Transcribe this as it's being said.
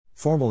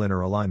Formal Inner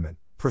Alignment,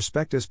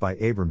 Prospectus by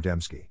Abram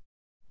Demski.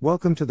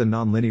 Welcome to the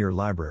Nonlinear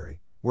Library,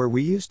 where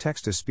we use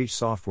text-to-speech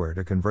software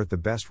to convert the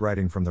best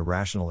writing from the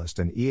Rationalist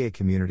and EA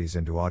communities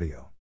into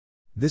audio.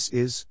 This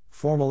is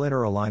Formal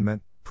Inner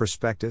Alignment,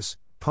 Prospectus,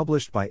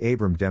 published by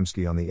Abram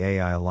Demski on the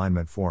AI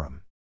Alignment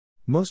Forum.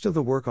 Most of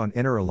the work on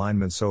inner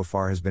alignment so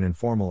far has been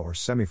informal or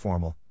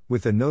semiformal,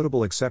 with the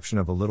notable exception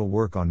of a little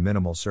work on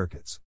minimal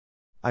circuits.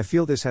 I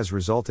feel this has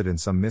resulted in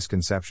some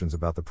misconceptions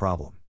about the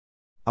problem.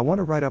 I want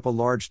to write up a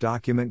large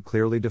document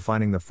clearly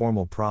defining the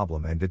formal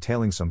problem and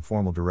detailing some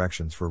formal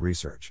directions for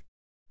research.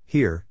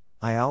 Here,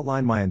 I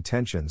outline my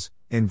intentions,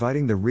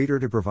 inviting the reader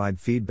to provide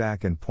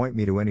feedback and point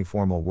me to any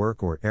formal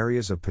work or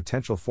areas of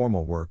potential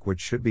formal work which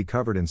should be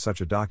covered in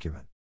such a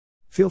document.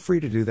 Feel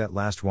free to do that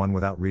last one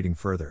without reading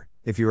further,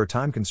 if you are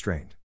time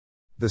constrained.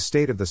 The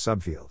state of the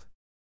subfield.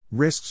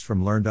 Risks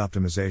from learned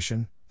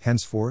optimization,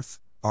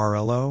 henceforth,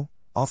 RLO,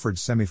 offered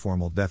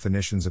semiformal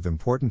definitions of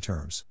important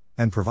terms,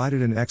 and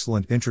provided an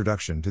excellent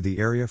introduction to the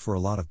area for a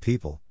lot of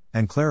people,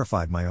 and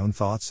clarified my own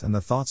thoughts and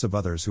the thoughts of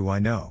others who I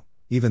know,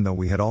 even though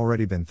we had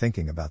already been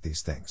thinking about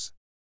these things.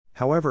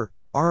 However,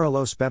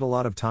 RLO spent a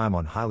lot of time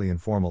on highly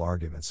informal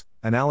arguments,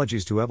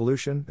 analogies to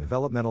evolution,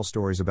 developmental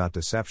stories about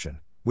deception,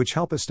 which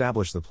help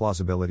establish the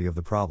plausibility of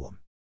the problem.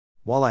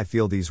 While I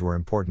feel these were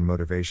important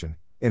motivation,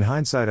 in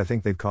hindsight I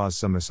think they've caused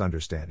some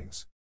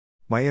misunderstandings.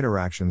 My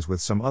interactions with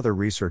some other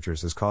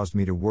researchers has caused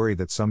me to worry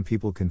that some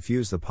people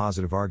confuse the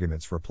positive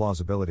arguments for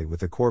plausibility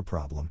with the core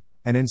problem,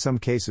 and in some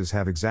cases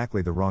have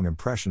exactly the wrong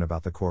impression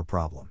about the core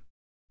problem.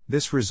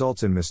 This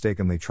results in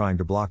mistakenly trying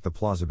to block the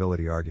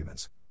plausibility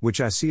arguments,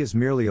 which I see as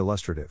merely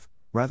illustrative,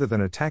 rather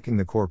than attacking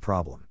the core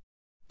problem.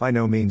 By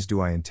no means do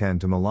I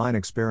intend to malign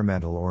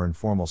experimental or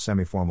informal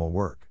semiformal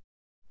work.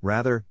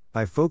 Rather,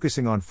 by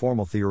focusing on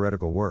formal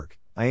theoretical work,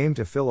 I aim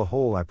to fill a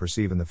hole I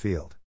perceive in the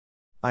field.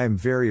 I am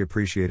very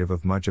appreciative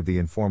of much of the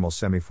informal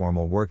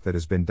semiformal work that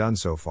has been done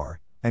so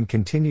far, and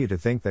continue to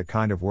think that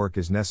kind of work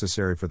is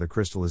necessary for the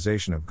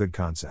crystallization of good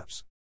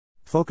concepts.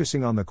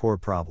 Focusing on the core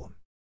problem.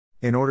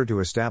 In order to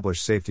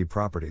establish safety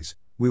properties,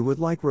 we would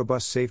like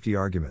robust safety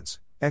arguments.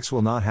 X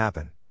will not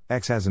happen,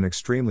 X has an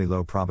extremely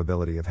low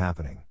probability of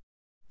happening.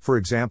 For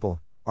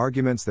example,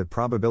 arguments that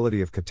probability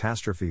of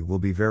catastrophe will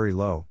be very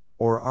low,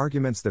 or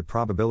arguments that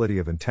probability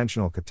of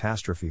intentional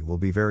catastrophe will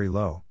be very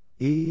low,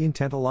 e.g.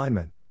 intent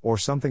alignment, or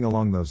something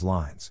along those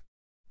lines.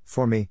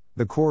 For me,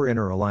 the core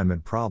inner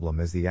alignment problem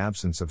is the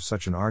absence of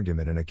such an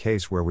argument in a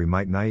case where we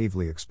might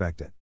naively expect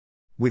it.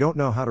 We don't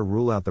know how to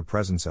rule out the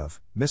presence of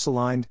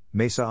misaligned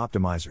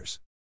mesa-optimizers.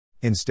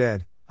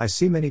 Instead, I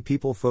see many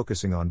people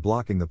focusing on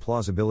blocking the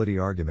plausibility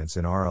arguments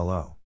in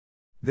RLO.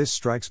 This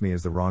strikes me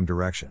as the wrong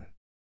direction.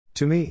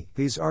 To me,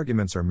 these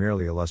arguments are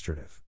merely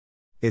illustrative.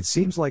 It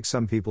seems like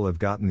some people have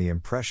gotten the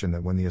impression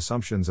that when the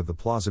assumptions of the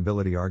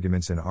plausibility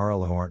arguments in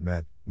RLO aren't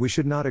met, we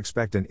should not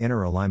expect an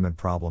inner alignment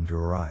problem to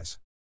arise.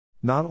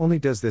 Not only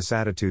does this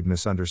attitude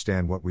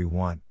misunderstand what we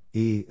want,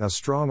 a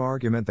strong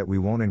argument that we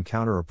won't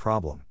encounter a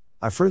problem,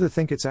 I further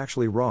think it's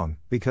actually wrong,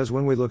 because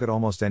when we look at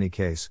almost any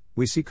case,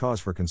 we see cause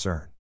for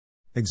concern.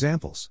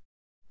 Examples.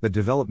 The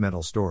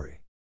developmental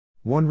story.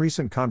 One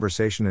recent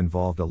conversation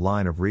involved a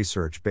line of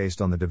research based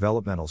on the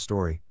developmental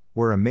story,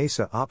 where a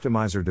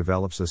mesa-optimizer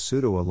develops a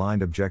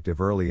pseudo-aligned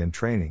objective early in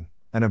training,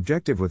 an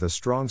objective with a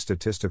strong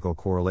statistical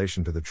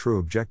correlation to the true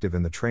objective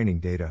in the training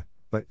data,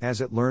 but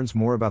as it learns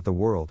more about the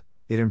world,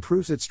 it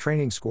improves its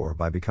training score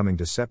by becoming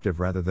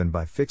deceptive rather than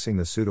by fixing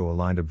the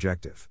pseudo-aligned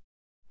objective.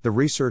 The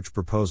research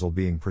proposal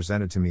being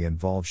presented to me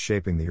involves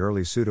shaping the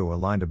early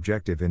pseudo-aligned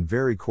objective in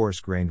very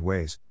coarse-grained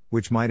ways,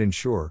 which might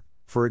ensure,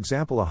 for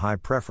example, a high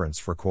preference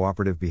for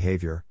cooperative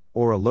behavior,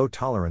 or a low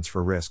tolerance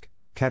for risk.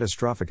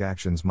 Catastrophic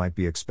actions might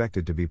be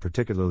expected to be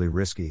particularly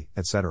risky,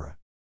 etc.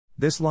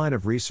 This line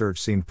of research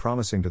seemed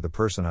promising to the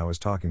person I was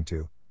talking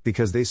to,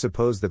 because they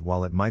supposed that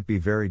while it might be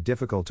very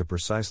difficult to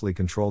precisely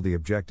control the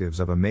objectives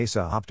of a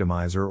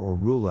mesa-optimizer or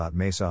rule out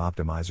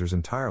mesa-optimizers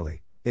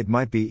entirely, it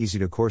might be easy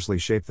to coarsely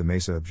shape the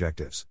mesa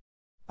objectives.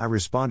 I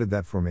responded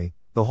that for me,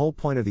 the whole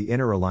point of the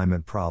inner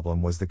alignment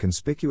problem was the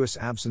conspicuous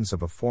absence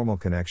of a formal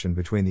connection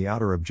between the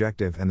outer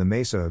objective and the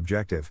mesa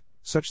objective,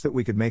 such that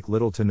we could make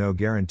little to no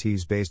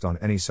guarantees based on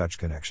any such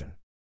connection.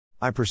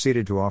 I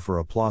proceeded to offer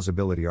a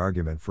plausibility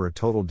argument for a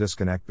total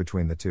disconnect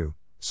between the two,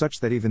 such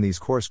that even these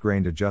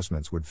coarse-grained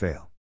adjustments would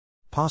fail.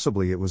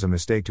 Possibly it was a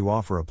mistake to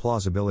offer a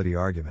plausibility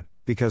argument,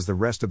 because the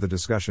rest of the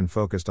discussion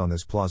focused on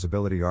this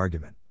plausibility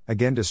argument,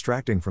 again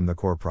distracting from the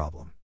core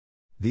problem.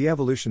 The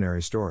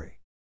evolutionary story.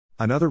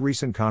 Another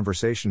recent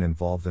conversation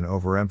involved an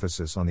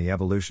overemphasis on the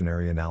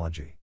evolutionary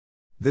analogy.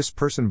 This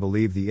person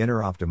believed the inner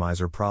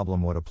optimizer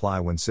problem would apply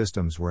when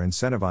systems were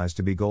incentivized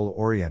to be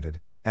goal-oriented,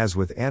 as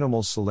with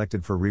animals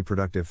selected for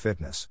reproductive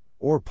fitness,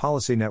 or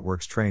policy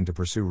networks trained to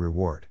pursue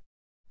reward.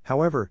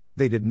 However,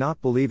 they did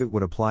not believe it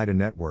would apply to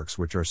networks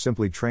which are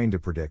simply trained to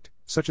predict,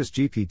 such as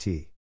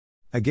GPT.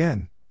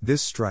 Again,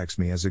 this strikes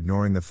me as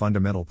ignoring the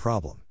fundamental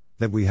problem,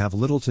 that we have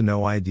little to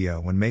no idea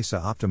when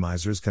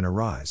mesa-optimizers can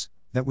arise,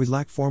 that we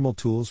lack formal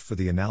tools for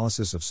the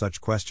analysis of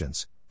such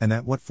questions, and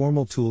that what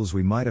formal tools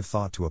we might have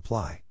thought to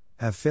apply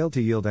have failed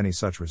to yield any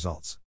such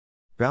results.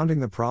 Bounding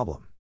the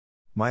problem.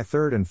 My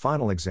third and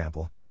final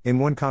example: in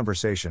one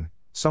conversation,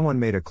 someone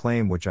made a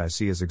claim which I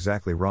see as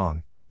exactly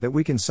wrong, that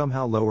we can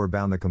somehow lower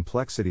bound the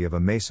complexity of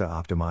a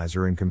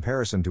mesa-optimizer in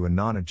comparison to a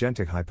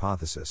non-agentic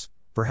hypothesis,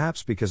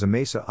 perhaps because a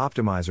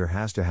mesa-optimizer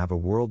has to have a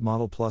world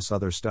model plus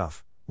other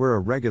stuff, where a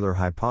regular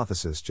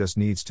hypothesis just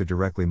needs to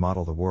directly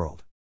model the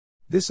world.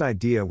 This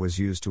idea was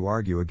used to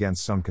argue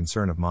against some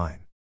concern of mine.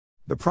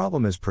 The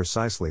problem is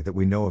precisely that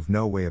we know of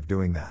no way of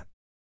doing that.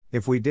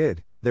 If we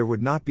did, there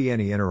would not be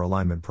any inner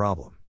alignment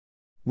problem.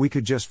 We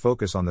could just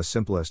focus on the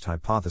simplest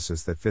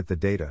hypothesis that fit the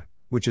data,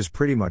 which is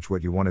pretty much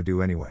what you want to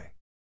do anyway.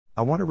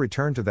 I want to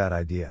return to that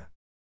idea.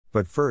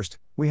 But first,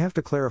 we have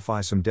to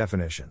clarify some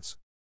definitions.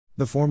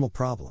 The formal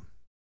problem.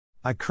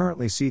 I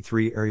currently see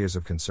three areas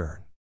of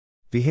concern.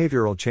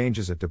 Behavioral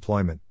changes at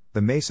deployment.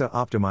 The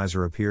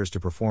mesa-optimizer appears to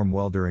perform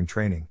well during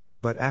training,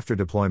 but after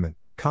deployment,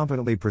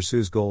 competently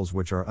pursues goals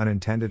which are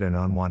unintended and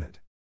unwanted.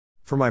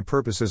 For my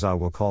purposes, I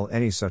will call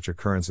any such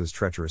occurrences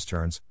treacherous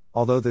turns,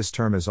 although this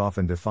term is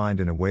often defined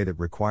in a way that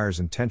requires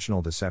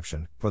intentional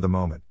deception. For the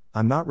moment,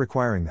 I'm not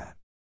requiring that.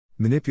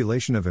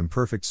 Manipulation of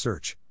imperfect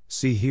search,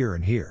 see here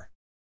and here.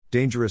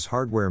 Dangerous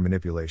hardware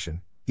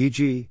manipulation,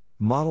 e.g.,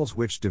 models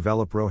which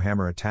develop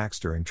rowhammer attacks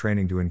during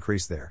training to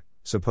increase their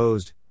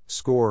supposed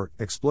score,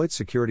 exploit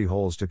security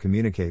holes to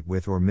communicate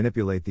with or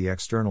manipulate the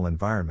external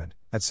environment,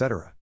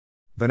 etc.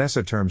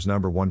 Vanessa terms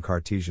number 1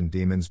 Cartesian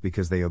demons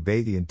because they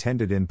obey the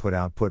intended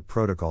input-output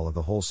protocol of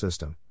the whole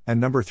system,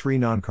 and number 3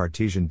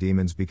 non-Cartesian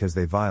demons because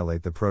they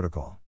violate the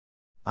protocol.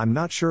 I'm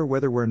not sure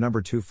whether where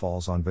number 2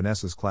 falls on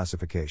Vanessa's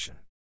classification.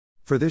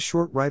 For this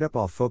short write-up,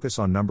 I'll focus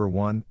on number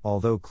 1,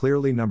 although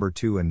clearly number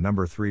 2 and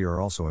number 3 are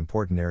also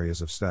important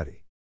areas of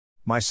study.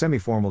 My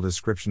semi-formal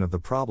description of the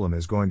problem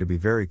is going to be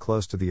very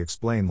close to the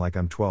Explain Like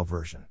I'm 12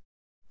 version.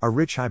 A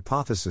rich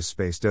hypothesis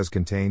space does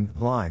contain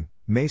line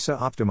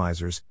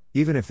mesa-optimizers,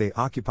 even if they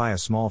occupy a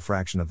small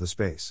fraction of the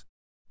space.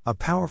 A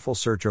powerful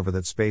search over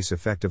that space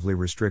effectively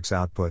restricts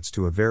outputs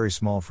to a very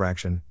small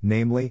fraction,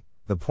 namely,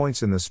 the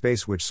points in the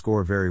space which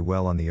score very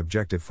well on the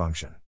objective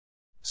function.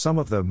 Some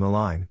of the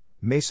malign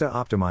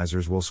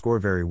mesa-optimizers will score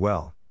very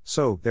well,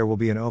 so there will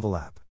be an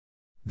overlap.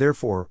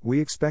 Therefore, we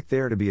expect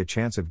there to be a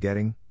chance of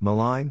getting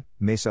malign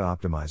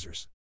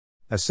mesa-optimizers.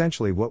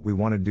 Essentially, what we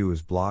want to do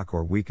is block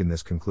or weaken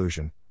this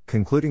conclusion,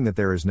 concluding that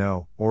there is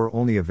no, or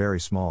only a very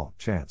small,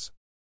 chance.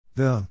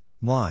 The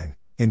line,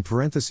 in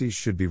parentheses,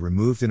 should be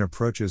removed in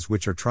approaches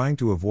which are trying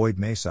to avoid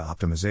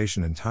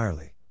mesa-optimization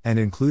entirely, and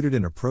included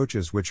in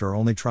approaches which are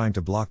only trying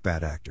to block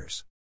bad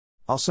actors.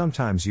 I'll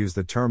sometimes use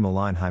the term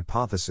malign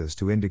hypothesis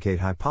to indicate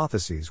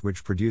hypotheses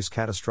which produce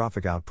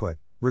catastrophic output,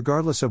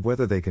 regardless of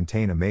whether they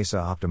contain a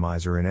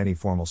mesa-optimizer in any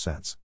formal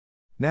sense.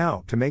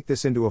 Now, to make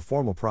this into a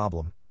formal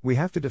problem, we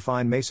have to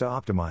define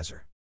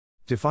mesa-optimizer.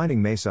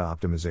 Defining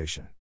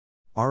mesa-optimization.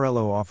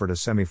 RLO offered a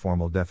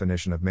semi-formal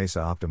definition of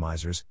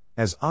mesa-optimizers,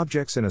 as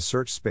objects in a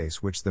search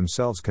space which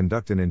themselves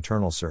conduct an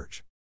internal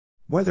search.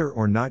 Whether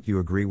or not you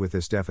agree with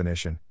this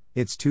definition,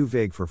 it's too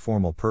vague for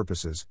formal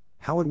purposes.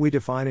 How would we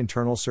define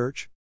internal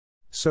search?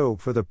 So,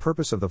 for the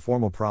purpose of the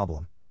formal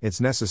problem,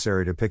 it's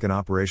necessary to pick an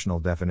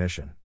operational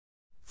definition.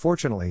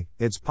 Fortunately,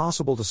 it's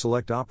possible to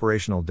select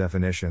operational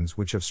definitions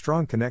which have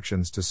strong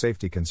connections to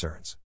safety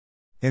concerns.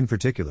 In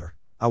particular,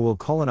 I will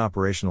call an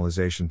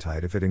operationalization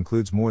tight if it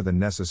includes more than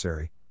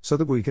necessary, so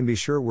that we can be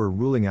sure we're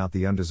ruling out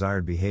the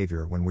undesired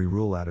behavior when we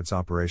rule out its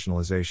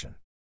operationalization.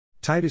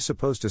 Tight is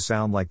supposed to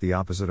sound like the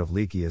opposite of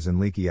leaky, as in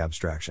leaky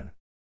abstraction.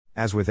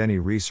 As with any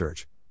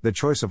research, the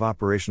choice of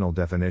operational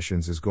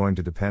definitions is going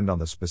to depend on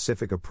the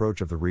specific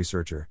approach of the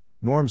researcher,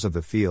 norms of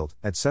the field,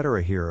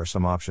 etc. Here are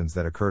some options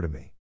that occur to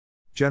me.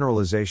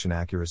 Generalization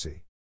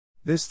accuracy.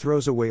 This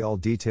throws away all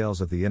details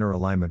of the inner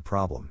alignment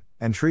problem,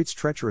 and treats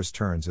treacherous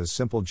turns as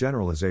simple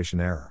generalization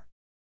error.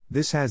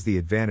 This has the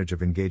advantage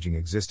of engaging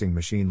existing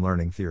machine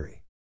learning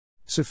theory.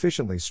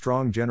 Sufficiently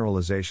strong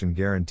generalization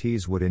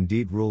guarantees would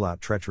indeed rule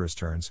out treacherous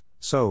turns,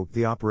 so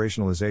the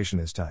operationalization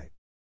is tight.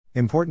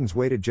 Importance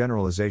weighted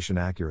generalization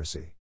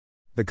accuracy.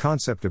 The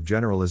concept of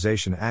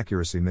generalization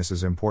accuracy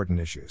misses important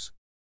issues.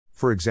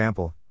 For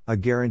example, a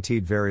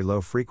guaranteed very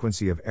low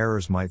frequency of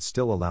errors might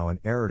still allow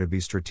an error to be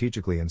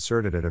strategically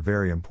inserted at a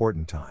very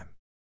important time.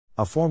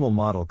 A formal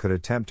model could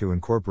attempt to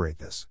incorporate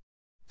this.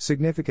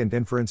 Significant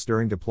inference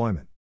during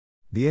deployment.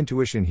 The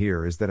intuition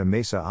here is that a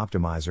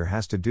mesa-optimizer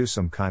has to do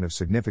some kind of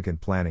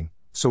significant planning,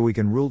 so we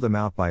can rule them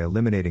out by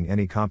eliminating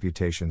any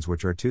computations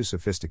which are too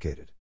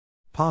sophisticated.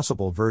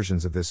 Possible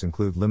versions of this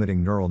include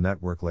limiting neural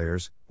network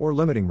layers, or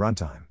limiting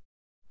runtime.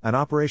 An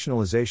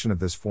operationalization of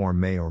this form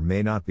may or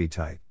may not be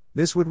tight.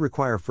 This would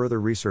require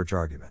further research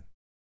argument.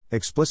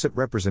 Explicit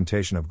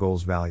representation of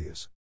goals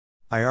values.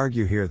 I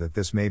argue here that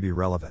this may be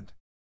relevant.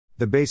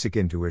 The basic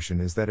intuition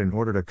is that in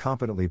order to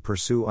competently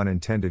pursue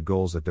unintended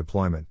goals at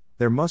deployment,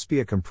 there must be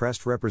a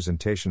compressed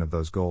representation of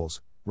those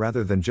goals,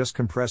 rather than just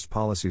compressed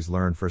policies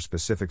learned for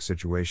specific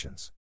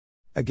situations.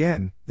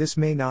 Again, this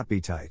may not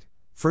be tight.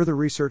 Further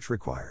research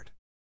required.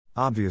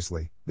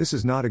 Obviously, this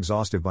is not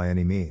exhaustive by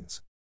any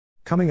means.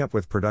 Coming up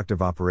with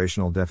productive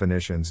operational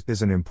definitions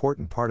is an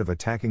important part of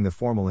attacking the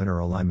formal inner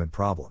alignment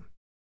problem.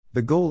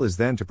 The goal is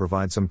then to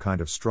provide some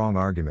kind of strong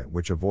argument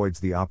which avoids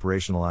the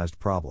operationalized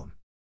problem.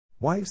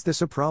 Why is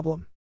this a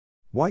problem?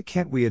 Why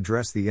can't we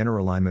address the inner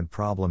alignment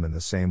problem in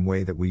the same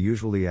way that we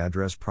usually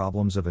address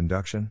problems of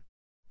induction?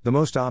 The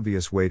most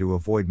obvious way to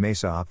avoid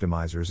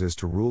mesa-optimizers is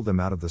to rule them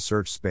out of the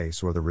search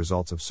space or the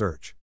results of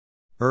search.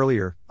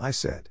 Earlier, I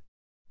said,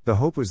 the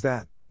hope was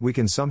that we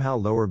can somehow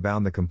lower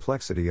bound the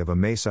complexity of a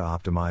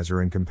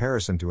mesa-optimizer in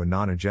comparison to a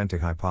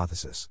non-agentic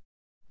hypothesis.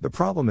 The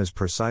problem is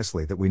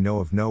precisely that we know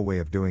of no way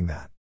of doing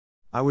that.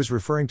 I was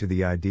referring to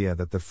the idea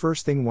that the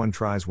first thing one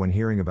tries when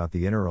hearing about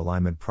the inner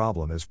alignment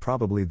problem is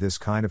probably this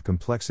kind of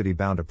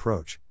complexity-bound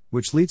approach,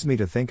 which leads me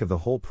to think of the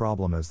whole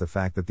problem as the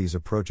fact that these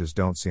approaches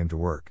don't seem to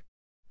work.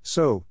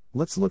 So,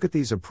 let's look at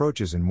these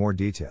approaches in more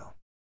detail.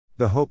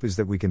 The hope is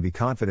that we can be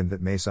confident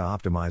that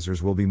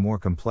mesa-optimizers will be more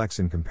complex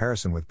in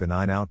comparison with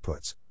benign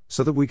outputs,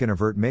 so that we can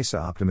avert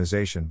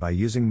mesa-optimization by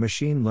using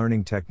machine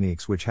learning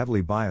techniques which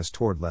heavily bias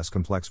toward less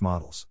complex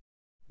models.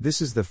 This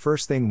is the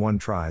first thing one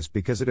tries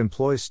because it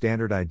employs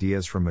standard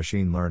ideas from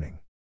machine learning.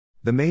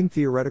 The main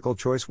theoretical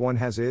choice one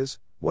has is,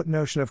 what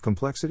notion of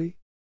complexity?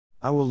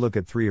 I will look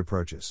at 3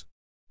 approaches.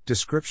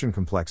 Description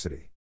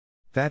complexity.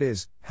 That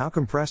is, how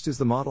compressed is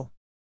the model?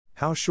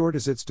 How short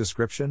is its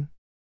description?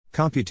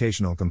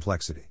 Computational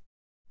complexity.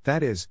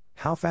 That is,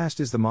 how fast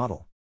is the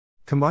model?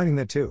 Combining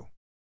the two.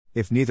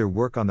 If neither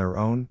work on their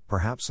own,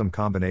 perhaps some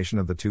combination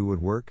of the two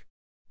would work?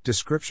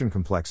 Description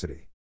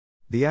complexity.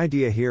 The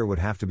idea here would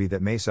have to be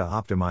that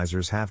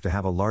mesa-optimizers have to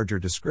have a larger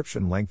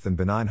description length than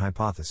benign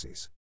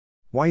hypotheses.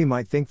 Why you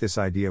might think this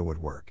idea would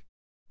work?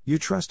 You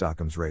trust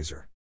Occam's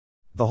razor.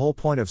 The whole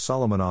point of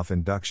Solomonoff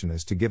induction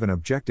is to give an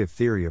objective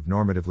theory of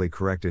normatively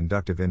correct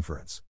inductive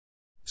inference.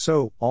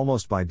 So,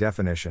 almost by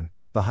definition,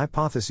 the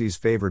hypotheses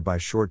favored by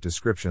short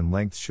description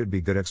lengths should be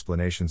good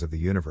explanations of the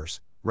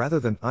universe, rather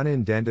than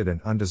unindented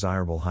and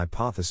undesirable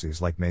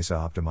hypotheses like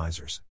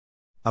mesa-optimizers.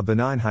 A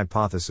benign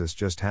hypothesis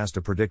just has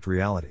to predict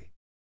reality.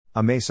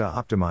 A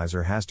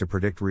mesa-optimizer has to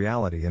predict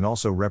reality and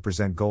also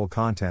represent goal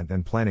content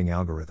and planning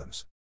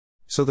algorithms.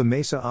 So the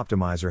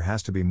mesa-optimizer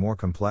has to be more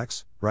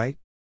complex, right?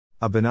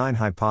 A benign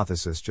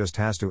hypothesis just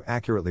has to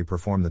accurately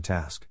perform the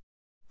task.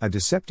 A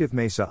deceptive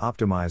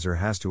mesa-optimizer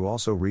has to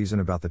also reason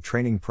about the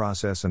training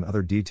process and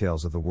other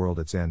details of the world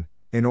it's in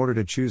order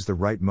to choose the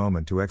right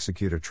moment to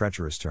execute a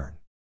treacherous turn.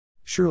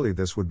 Surely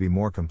this would be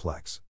more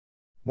complex.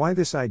 Why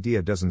this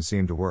idea doesn't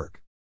seem to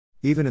work?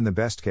 Even in the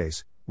best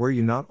case, where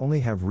you not only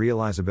have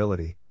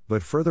realizability,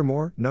 but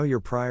furthermore, know your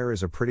prior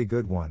is a pretty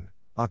good one,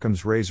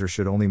 Occam's razor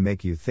should only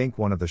make you think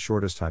one of the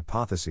shortest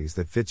hypotheses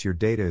that fits your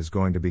data is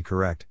going to be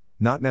correct,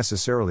 not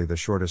necessarily the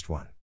shortest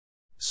one.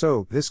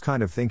 So, this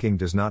kind of thinking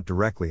does not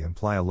directly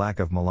imply a lack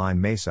of malign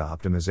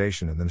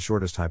mesa-optimization in the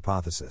shortest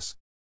hypothesis.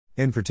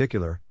 In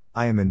particular,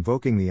 I am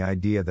invoking the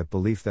idea that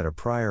belief that a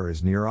prior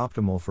is near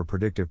optimal for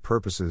predictive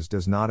purposes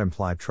does not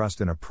imply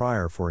trust in a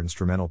prior for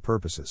instrumental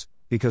purposes,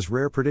 because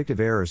rare predictive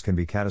errors can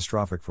be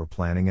catastrophic for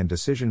planning and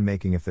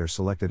decision-making if they're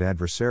selected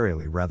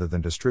adversarially rather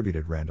than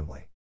distributed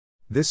randomly.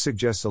 This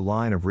suggests a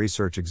line of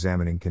research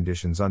examining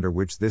conditions under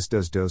which this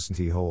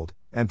doesn't hold,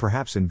 and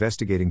perhaps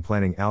investigating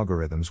planning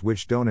algorithms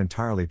which don't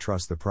entirely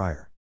trust the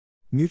prior.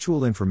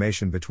 Mutual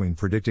information between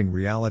predicting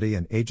reality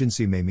and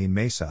agency may mean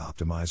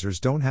mesa-optimizers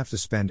don't have to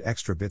spend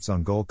extra bits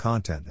on goal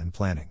content and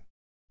planning.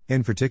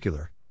 In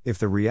particular, if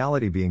the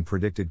reality being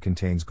predicted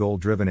contains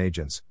goal-driven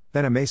agents,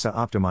 then a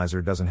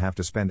mesa-optimizer doesn't have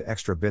to spend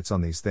extra bits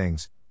on these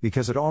things,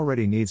 because it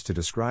already needs to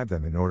describe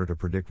them in order to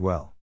predict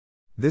well.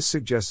 This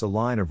suggests a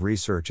line of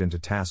research into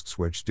tasks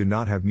which do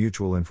not have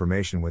mutual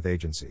information with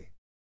agency.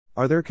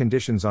 Are there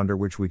conditions under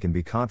which we can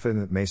be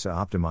confident that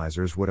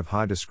mesa-optimizers would have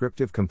high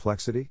descriptive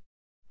complexity?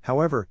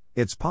 However,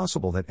 it's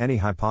possible that any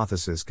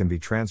hypothesis can be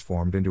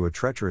transformed into a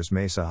treacherous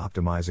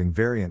mesa-optimizing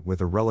variant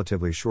with a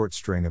relatively short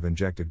string of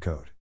injected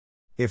code.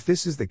 If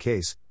this is the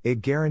case,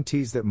 it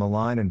guarantees that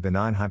malign and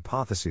benign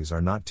hypotheses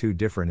are not too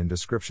different in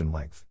description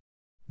length.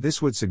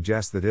 This would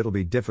suggest that it'll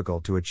be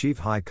difficult to achieve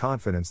high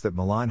confidence that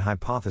malign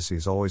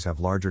hypotheses always have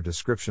larger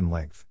description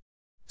length.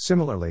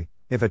 Similarly,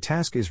 if a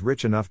task is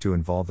rich enough to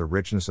involve the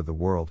richness of the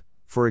world,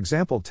 for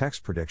example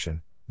text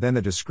prediction, then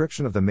the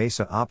description of the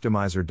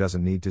mesa-optimizer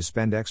doesn't need to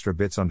spend extra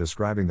bits on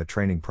describing the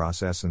training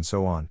process and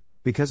so on,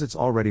 because it's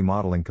already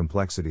modeling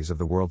complexities of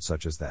the world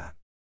such as that.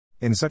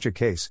 In such a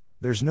case,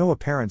 there's no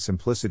apparent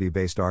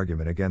simplicity-based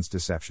argument against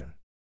deception.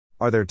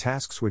 Are there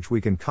tasks which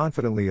we can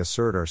confidently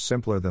assert are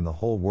simpler than the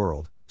whole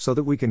world, so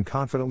that we can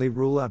confidently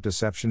rule out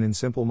deception in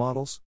simple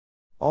models?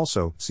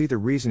 Also, see the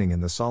reasoning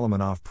in the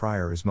Solomonoff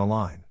prior is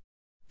malign.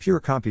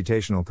 Pure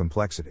computational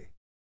complexity.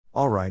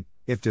 Alright,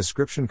 if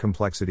description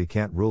complexity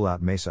can't rule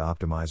out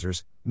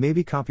mesa-optimizers,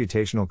 maybe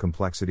computational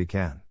complexity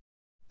can.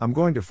 I'm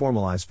going to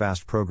formalize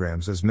fast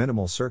programs as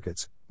minimal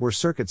circuits, where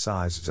circuit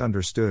size is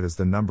understood as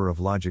the number of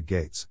logic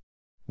gates.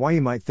 Why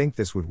you might think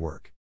this would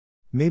work?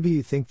 Maybe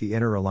you think the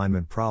inner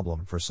alignment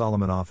problem for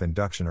Solomonoff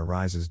induction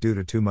arises due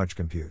to too much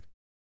compute.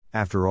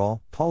 After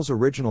all, Paul's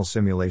original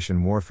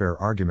simulation warfare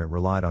argument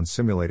relied on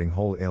simulating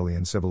whole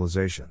alien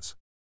civilizations.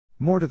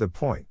 More to the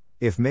point,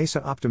 if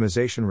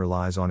mesa-optimization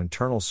relies on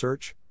internal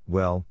search,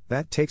 well,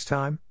 that takes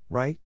time,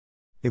 right?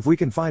 If we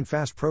can find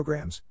fast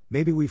programs,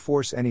 maybe we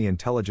force any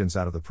intelligence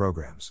out of the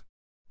programs.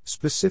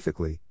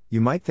 Specifically,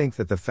 you might think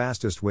that the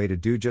fastest way to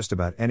do just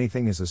about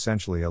anything is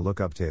essentially a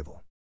lookup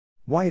table.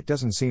 Why it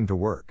doesn't seem to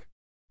work?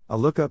 A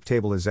lookup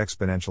table is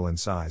exponential in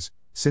size,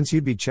 since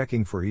you'd be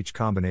checking for each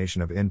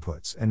combination of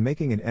inputs and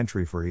making an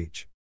entry for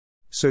each.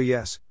 So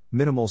yes,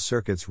 minimal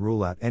circuits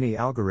rule out any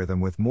algorithm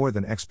with more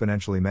than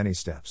exponentially many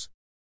steps.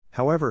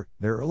 However,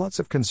 there are lots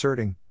of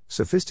concerning,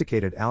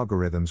 sophisticated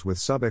algorithms with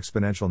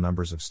sub-exponential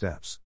numbers of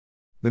steps.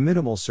 The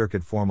minimal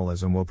circuit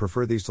formalism will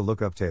prefer these to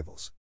lookup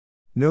tables.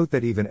 Note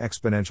that even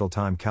exponential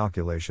time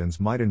calculations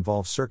might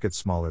involve circuits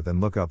smaller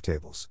than lookup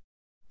tables.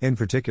 In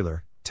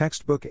particular,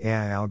 textbook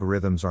AI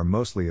algorithms are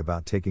mostly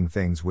about taking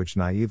things which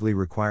naively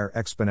require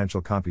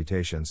exponential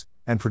computations,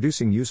 and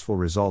producing useful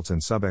results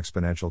in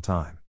sub-exponential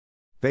time.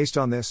 Based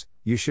on this,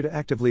 you should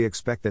actively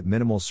expect that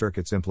minimal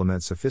circuits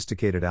implement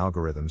sophisticated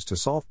algorithms to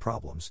solve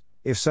problems,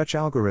 if such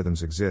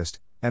algorithms exist,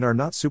 and are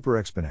not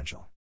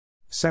super-exponential.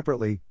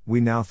 Separately,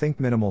 we now think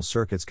minimal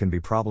circuits can be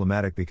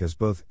problematic because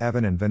both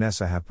Evan and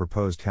Vanessa have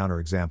proposed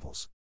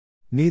counterexamples.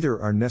 Neither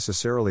are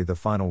necessarily the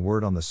final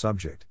word on the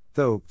subject,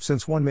 though,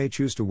 since one may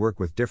choose to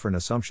work with different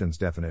assumptions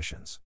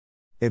definitions.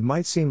 It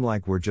might seem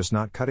like we're just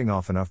not cutting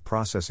off enough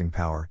processing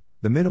power.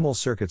 The minimal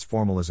circuits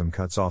formalism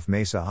cuts off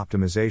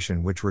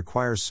mesa-optimization, which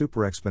requires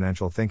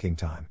super-exponential thinking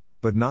time,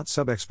 but not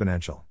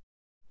sub-exponential.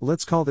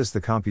 Let's call this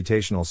the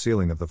computational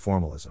ceiling of the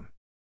formalism.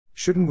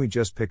 Shouldn't we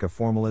just pick a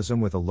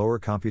formalism with a lower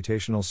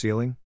computational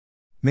ceiling?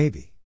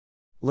 Maybe.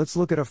 Let's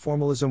look at a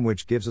formalism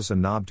which gives us a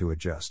knob to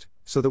adjust,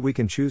 so that we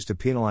can choose to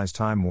penalize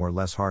time more or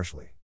less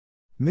harshly.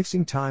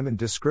 Mixing time and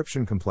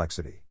description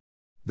complexity.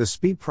 The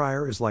speed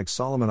prior is like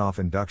Solomonoff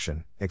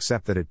induction,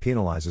 except that it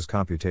penalizes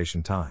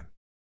computation time.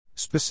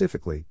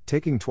 Specifically,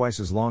 taking twice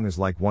as long is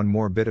like one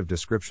more bit of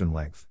description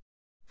length.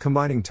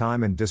 Combining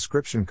time and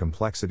description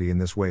complexity in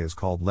this way is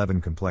called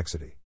Levin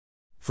complexity.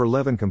 For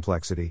Levin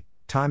complexity,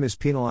 time is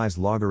penalized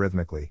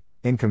logarithmically,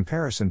 in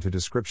comparison to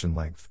description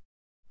length.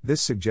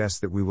 This suggests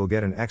that we will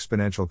get an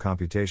exponential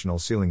computational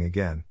ceiling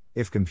again,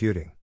 if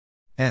computing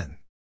n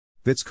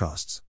bits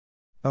costs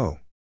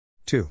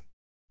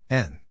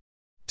n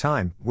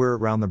time, we're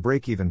around the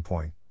break-even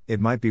point. It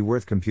might be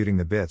worth computing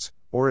the bits,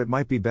 or it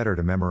might be better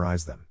to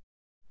memorize them.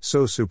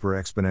 So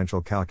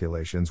super-exponential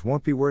calculations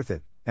won't be worth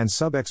it, and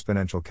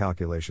sub-exponential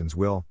calculations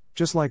will,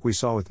 just like we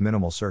saw with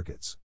minimal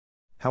circuits.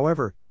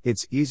 However,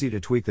 it's easy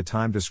to tweak the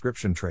time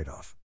description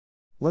trade-off.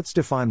 Let's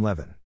define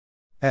Levin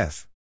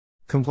F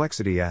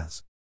complexity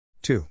as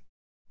 2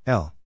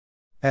 L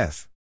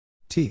F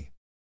T,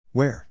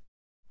 where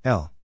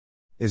L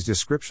is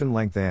description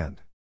length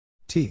and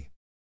T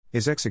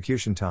is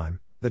execution time.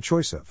 The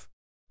choice of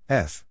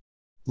F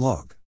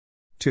log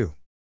 2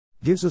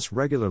 gives us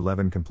regular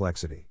Levin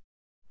complexity.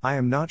 I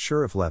am not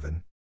sure if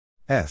Levin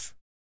F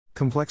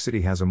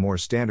complexity has a more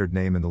standard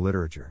name in the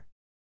literature.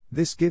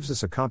 This gives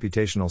us a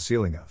computational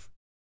ceiling of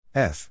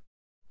F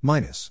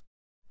minus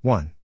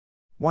 1.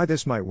 Why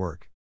this might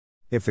work?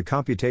 If the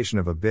computation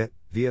of a bit,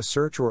 via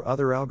search or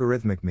other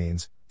algorithmic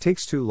means,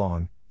 takes too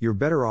long, you're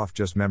better off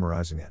just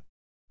memorizing it.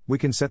 We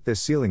can set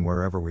this ceiling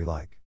wherever we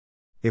like.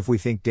 If we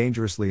think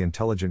dangerously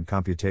intelligent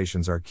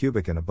computations are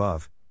cubic and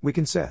above, we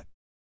can set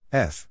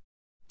F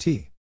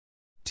T.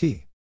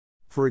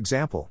 For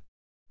example,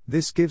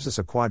 this gives us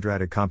a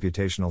quadratic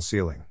computational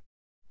ceiling.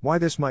 Why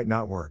this might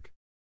not work?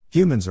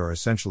 Humans are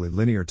essentially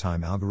linear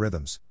time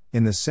algorithms,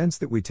 in the sense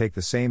that we take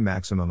the same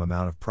maximum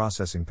amount of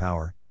processing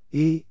power,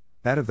 e,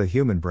 that of the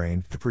human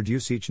brain, to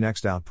produce each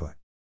next output.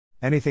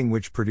 Anything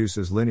which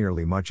produces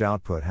linearly much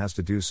output has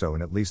to do so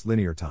in at least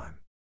linear time.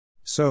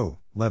 So,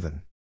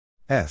 Levin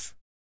F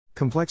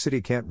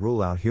complexity can't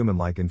rule out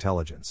human-like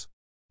intelligence.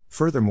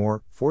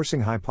 Furthermore,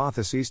 forcing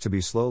hypotheses to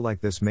be slow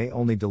like this may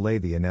only delay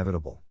the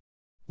inevitable.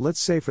 Let's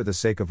say for the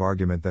sake of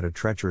argument that a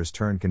treacherous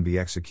turn can be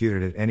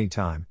executed at any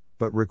time,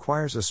 but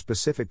requires a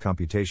specific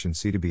computation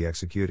C to be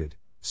executed,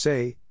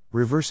 say,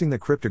 reversing the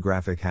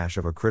cryptographic hash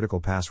of a critical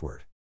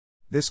password.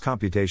 This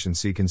computation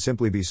C can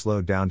simply be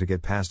slowed down to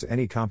get past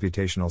any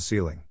computational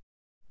ceiling.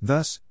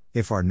 Thus,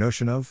 if our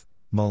notion of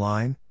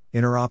malign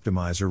inner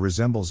optimizer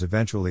resembles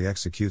eventually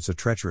executes a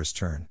treacherous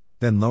turn,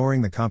 then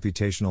lowering the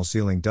computational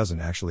ceiling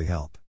doesn't actually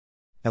help.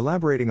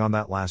 Elaborating on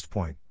that last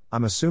point,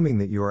 I'm assuming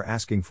that you are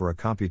asking for a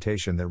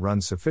computation that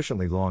runs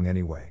sufficiently long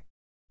anyway.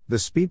 The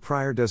speed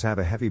prior does have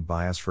a heavy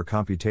bias for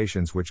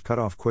computations which cut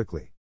off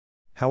quickly.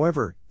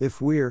 However,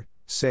 if we're,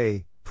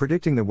 say,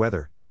 predicting the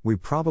weather, we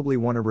probably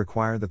want to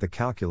require that the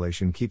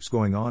calculation keeps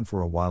going on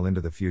for a while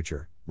into the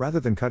future, rather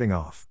than cutting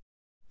off.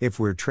 If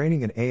we're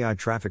training an AI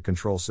traffic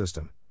control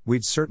system,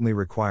 we'd certainly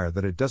require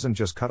that it doesn't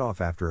just cut off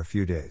after a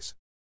few days.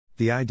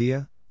 The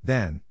idea,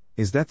 then,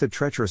 is that the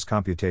treacherous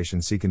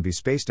computation C can be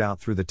spaced out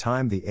through the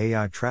time the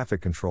AI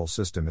traffic control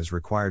system is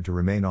required to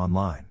remain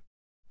online.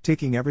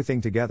 Taking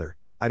everything together,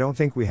 I don't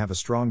think we have a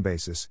strong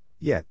basis,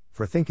 yet,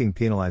 for thinking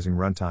penalizing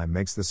runtime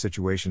makes the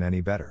situation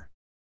any better.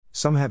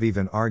 Some have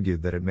even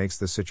argued that it makes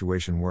the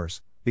situation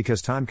worse,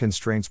 because time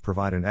constraints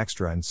provide an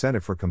extra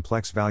incentive for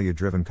complex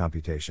value-driven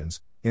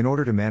computations, in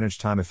order to manage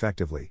time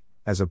effectively,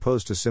 as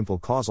opposed to simple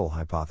causal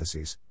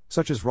hypotheses,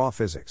 such as raw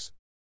physics.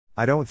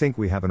 I don't think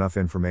we have enough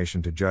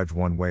information to judge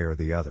one way or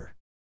the other.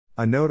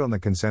 A note on the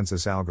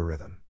consensus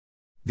algorithm.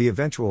 The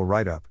eventual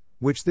write-up,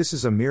 which this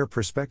is a mere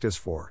prospectus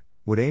for,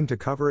 would aim to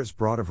cover as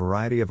broad a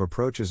variety of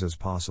approaches as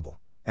possible,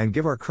 and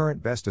give our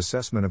current best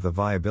assessment of the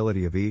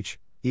viability of each,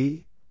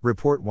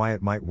 report why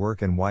it might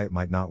work and why it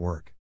might not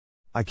work.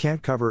 I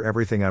can't cover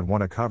everything I'd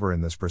want to cover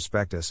in this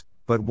prospectus,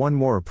 but one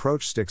more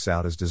approach sticks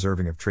out as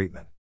deserving of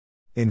treatment.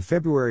 In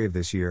February of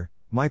this year,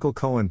 Michael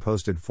Cohen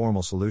posted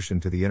formal solution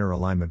to the inner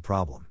alignment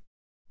problem.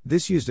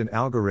 This used an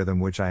algorithm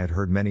which I had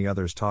heard many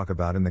others talk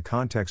about in the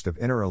context of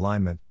inner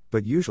alignment,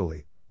 but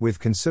usually, with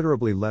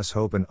considerably less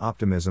hope and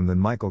optimism than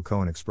Michael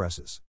Cohen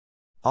expresses.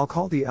 I'll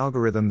call the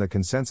algorithm the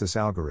consensus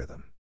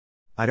algorithm.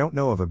 I don't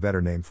know of a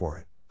better name for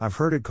it. I've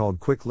heard it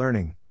called quick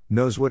learning,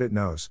 knows what it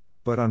knows,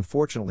 but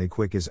unfortunately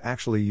quick is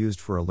actually used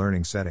for a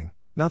learning setting,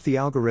 not the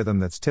algorithm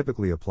that's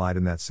typically applied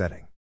in that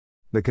setting.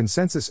 The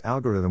consensus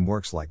algorithm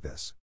works like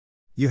this.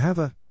 You have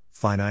a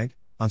finite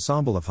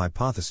ensemble of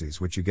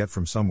hypotheses which you get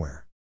from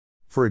somewhere.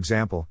 For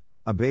example,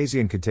 a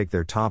Bayesian could take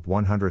their top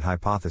 100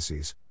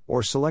 hypotheses,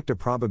 or select a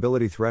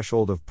probability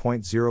threshold of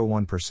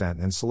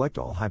 0.01% and select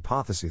all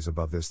hypotheses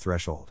above this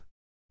threshold.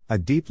 A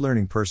deep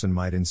learning person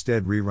might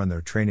instead rerun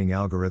their training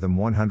algorithm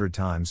 100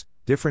 times,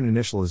 different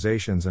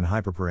initializations and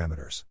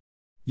hyperparameters.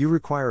 You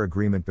require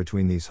agreement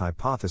between these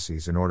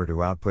hypotheses in order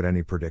to output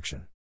any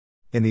prediction.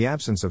 In the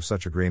absence of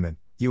such agreement,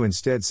 you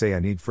instead say I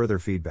need further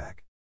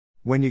feedback.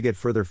 When you get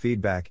further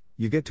feedback,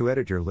 you get to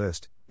edit your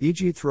list,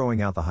 e.g.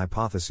 throwing out the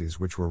hypotheses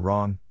which were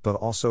wrong, but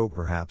also,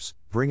 perhaps,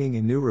 bringing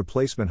in new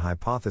replacement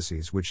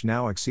hypotheses which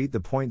now exceed the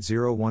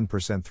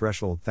 0.01%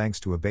 threshold thanks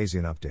to a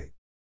Bayesian update.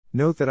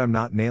 Note that I'm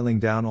not nailing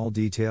down all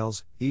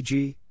details,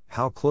 e.g.,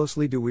 how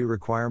closely do we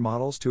require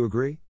models to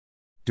agree?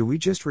 Do we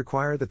just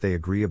require that they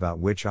agree about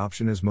which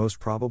option is most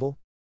probable?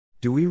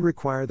 Do we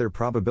require their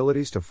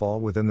probabilities to fall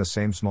within the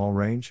same small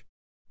range?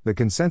 The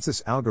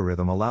consensus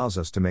algorithm allows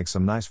us to make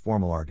some nice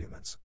formal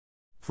arguments.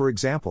 For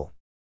example,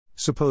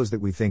 suppose that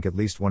we think at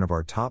least one of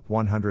our top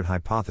 100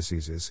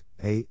 hypotheses is,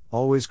 A,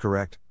 always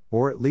correct,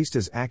 or at least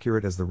as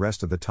accurate as the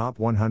rest of the top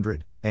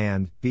 100,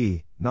 and,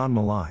 B,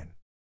 non-malign.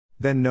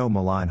 Then no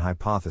malign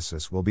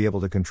hypothesis will be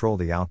able to control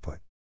the output.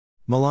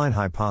 Malign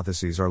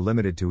hypotheses are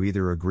limited to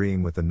either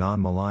agreeing with the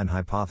non-malign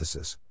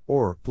hypothesis,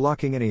 or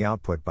blocking any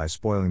output by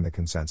spoiling the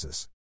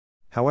consensus.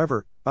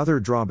 However, other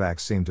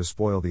drawbacks seem to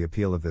spoil the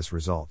appeal of this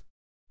result.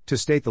 To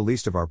state the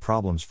least of our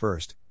problems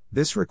first,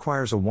 this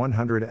requires a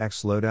 100x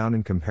slowdown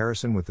in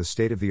comparison with the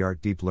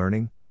state-of-the-art deep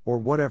learning, or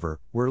whatever,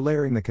 we're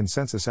layering the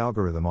consensus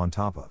algorithm on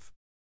top of.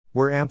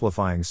 We're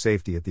amplifying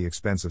safety at the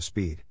expense of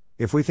speed.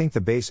 If we think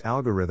the base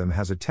algorithm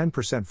has a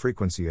 10%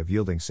 frequency of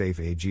yielding safe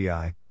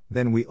AGI,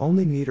 then we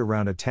only need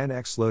around a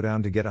 10x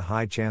slowdown to get a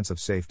high chance of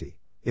safety.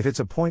 If it's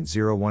a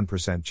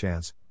 0.01%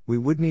 chance, we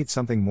would need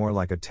something more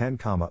like a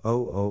 10,000x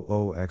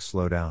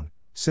slowdown,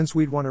 since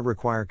we'd want to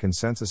require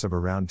consensus of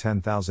around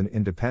 10,000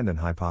 independent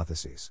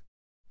hypotheses.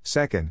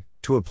 Second,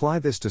 to apply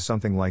this to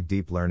something like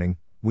deep learning,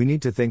 we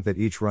need to think that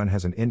each run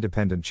has an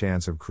independent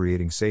chance of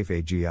creating safe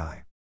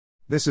AGI.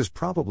 This is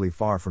probably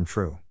far from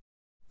true.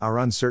 Our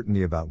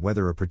uncertainty about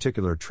whether a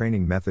particular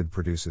training method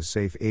produces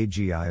safe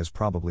AGI is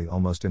probably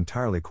almost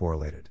entirely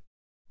correlated.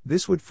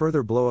 This would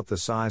further blow up the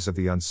size of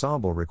the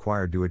ensemble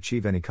required to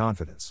achieve any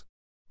confidence.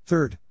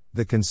 Third,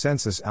 the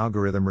consensus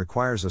algorithm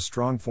requires a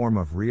strong form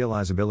of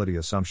realizability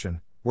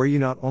assumption, where you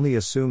not only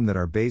assume that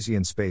our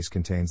Bayesian space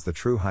contains the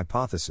true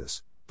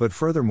hypothesis, but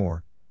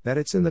furthermore, that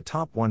it's in the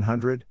top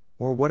 100,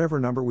 or whatever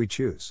number we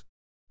choose.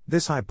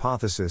 This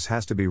hypothesis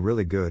has to be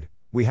really good.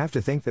 We have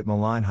to think that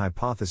malign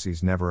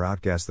hypotheses never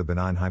outguess the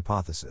benign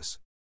hypothesis.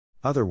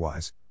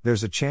 Otherwise,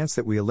 there's a chance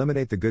that we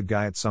eliminate the good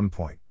guy at some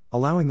point,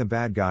 allowing the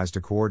bad guys to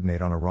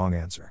coordinate on a wrong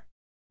answer.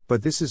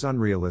 But this is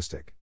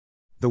unrealistic.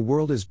 The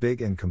world is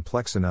big and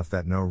complex enough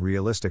that no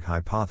realistic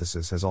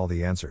hypothesis has all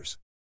the answers.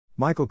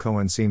 Michael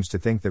Cohen seems to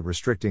think that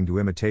restricting to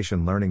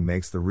imitation learning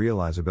makes the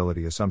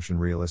realizability assumption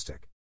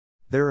realistic.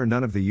 There are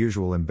none of the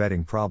usual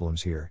embedding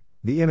problems here.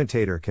 The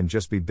imitator can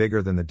just be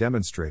bigger than the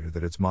demonstrator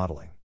that it's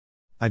modeling.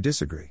 I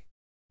disagree.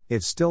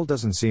 It still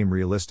doesn't seem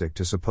realistic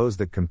to suppose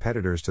that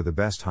competitors to the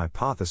best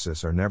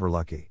hypothesis are never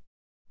lucky.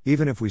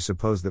 Even if we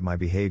suppose that my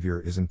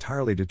behavior is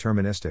entirely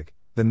deterministic,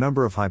 the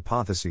number of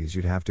hypotheses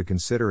you'd have to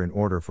consider in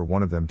order for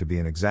one of them to be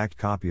an exact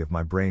copy of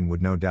my brain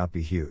would no doubt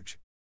be huge.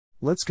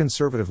 Let's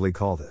conservatively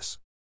call this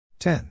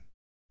 10.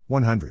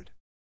 100.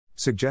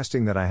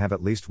 Suggesting that I have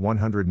at least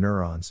 100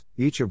 neurons,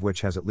 each of which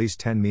has at least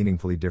 10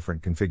 meaningfully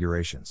different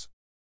configurations.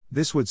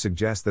 This would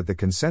suggest that the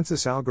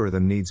consensus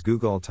algorithm needs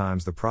Google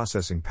times the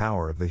processing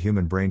power of the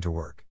human brain to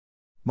work.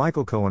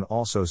 Michael Cohen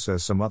also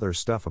says some other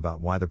stuff about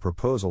why the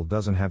proposal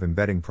doesn't have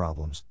embedding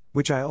problems,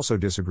 which I also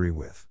disagree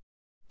with.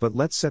 But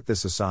let's set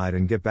this aside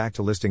and get back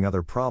to listing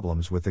other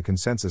problems with the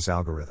consensus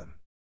algorithm.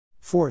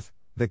 Fourth,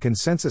 the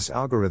consensus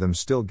algorithm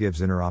still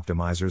gives inner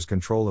optimizers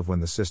control of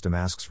when the system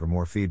asks for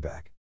more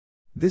feedback.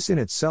 This in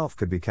itself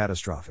could be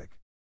catastrophic.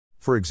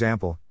 For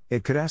example,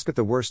 it could ask at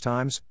the worst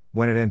times,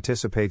 when it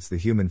anticipates the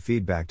human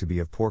feedback to be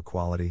of poor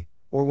quality,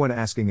 or when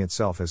asking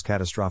itself has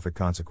catastrophic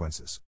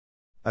consequences.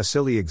 A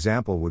silly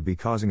example would be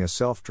causing a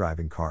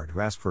self-driving car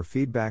to ask for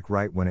feedback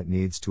right when it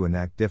needs to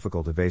enact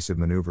difficult evasive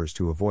maneuvers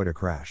to avoid a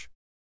crash.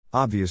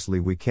 Obviously,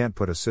 we can't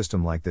put a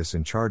system like this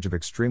in charge of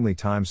extremely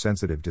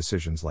time-sensitive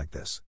decisions like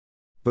this.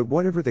 But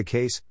whatever the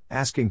case,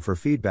 asking for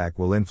feedback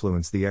will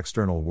influence the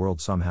external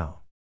world somehow.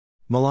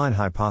 Malign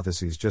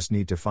hypotheses just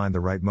need to find the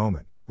right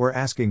moment, where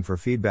asking for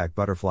feedback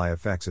butterfly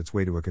affects its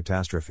way to a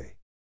catastrophe.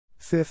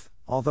 Fifth,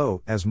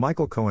 although, as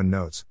Michael Cohen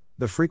notes,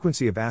 the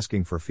frequency of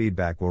asking for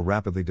feedback will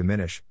rapidly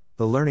diminish,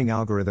 the learning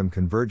algorithm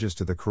converges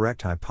to the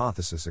correct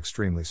hypothesis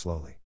extremely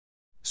slowly.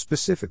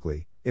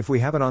 Specifically, if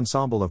we have an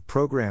ensemble of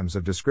programs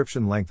of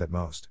description length at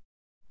most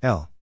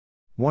L,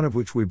 one of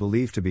which we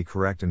believe to be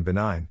correct and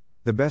benign,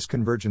 the best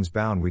convergence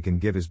bound we can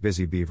give is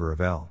busy beaver of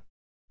L.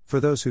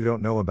 For those who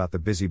don't know about the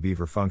busy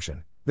beaver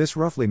function, this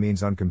roughly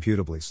means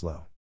uncomputably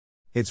slow.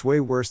 It's way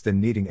worse than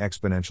needing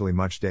exponentially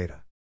much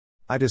data.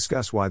 I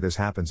discuss why this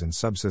happens in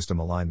subsystem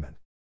alignment.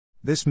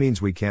 This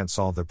means we can't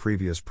solve the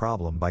previous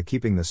problem by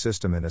keeping the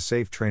system in a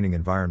safe training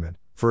environment,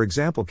 for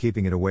example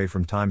keeping it away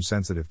from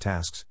time-sensitive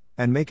tasks,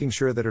 and making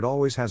sure that it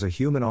always has a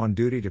human on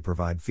duty to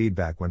provide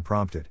feedback when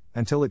prompted,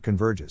 until it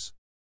converges.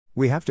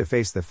 We have to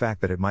face the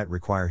fact that it might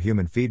require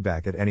human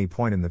feedback at any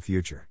point in the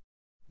future.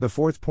 The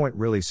fourth point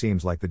really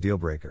seems like the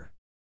deal-breaker.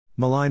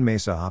 Malign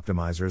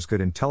mesa-optimizers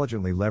could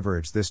intelligently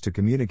leverage this to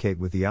communicate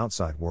with the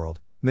outside world,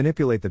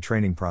 manipulate the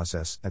training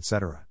process,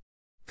 etc.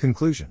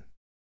 Conclusion.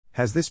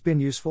 Has this been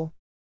useful?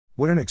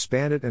 Would an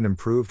expanded and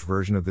improved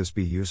version of this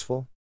be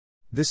useful?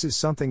 This is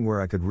something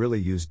where I could really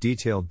use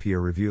detailed peer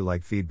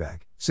review-like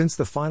feedback, since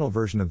the final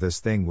version of this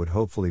thing would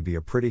hopefully be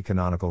a pretty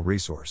canonical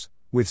resource,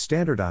 with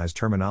standardized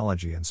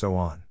terminology and so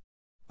on.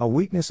 A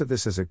weakness of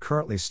this as it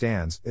currently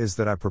stands is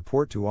that I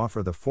purport to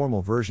offer the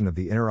formal version of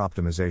the inner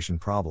optimization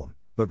problem,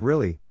 but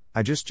really,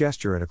 I just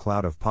gesture at a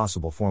cloud of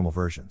possible formal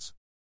versions.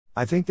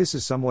 I think this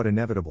is somewhat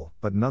inevitable,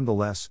 but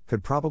nonetheless,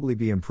 could probably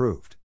be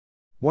improved.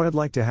 What I'd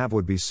like to have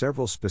would be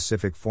several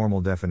specific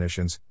formal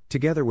definitions,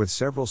 together with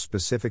several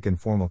specific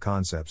informal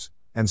concepts,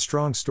 and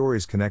strong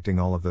stories connecting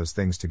all of those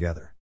things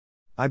together.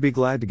 I'd be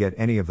glad to get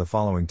any of the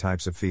following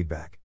types of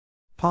feedback.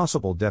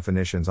 Possible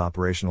definitions,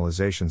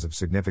 operationalizations of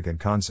significant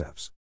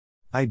concepts.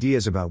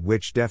 Ideas about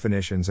which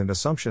definitions and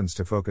assumptions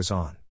to focus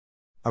on.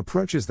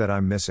 Approaches that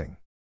I'm missing.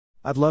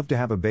 I'd love to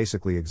have a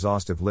basically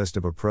exhaustive list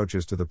of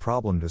approaches to the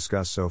problem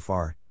discussed so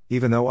far,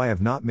 even though I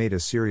have not made a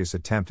serious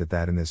attempt at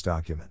that in this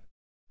document.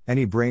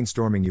 Any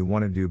brainstorming you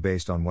want to do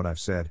based on what I've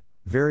said,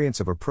 variants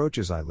of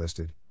approaches I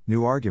listed,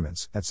 new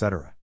arguments,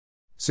 etc.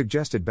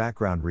 Suggested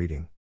background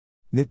reading.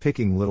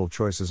 Nitpicking little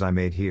choices I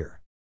made here.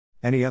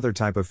 Any other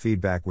type of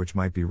feedback which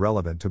might be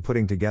relevant to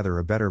putting together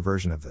a better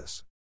version of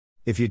this.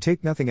 If you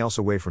take nothing else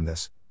away from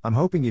this, I'm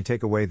hoping you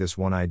take away this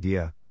one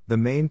idea: the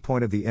main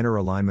point of the inner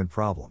alignment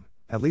problem,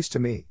 at least to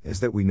me,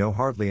 is that we know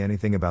hardly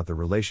anything about the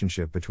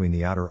relationship between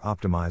the outer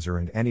optimizer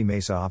and any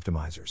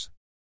mesa-optimizers.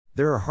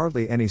 There are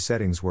hardly any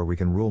settings where we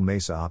can rule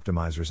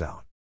mesa-optimizers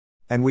out.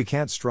 And we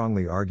can't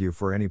strongly argue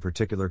for any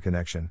particular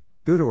connection,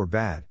 good or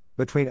bad,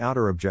 between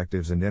outer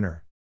objectives and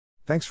inner.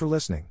 Thanks for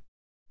listening.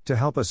 To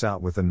help us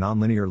out with the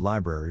Nonlinear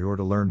Library or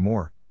to learn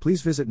more,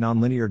 please visit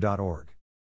nonlinear.org.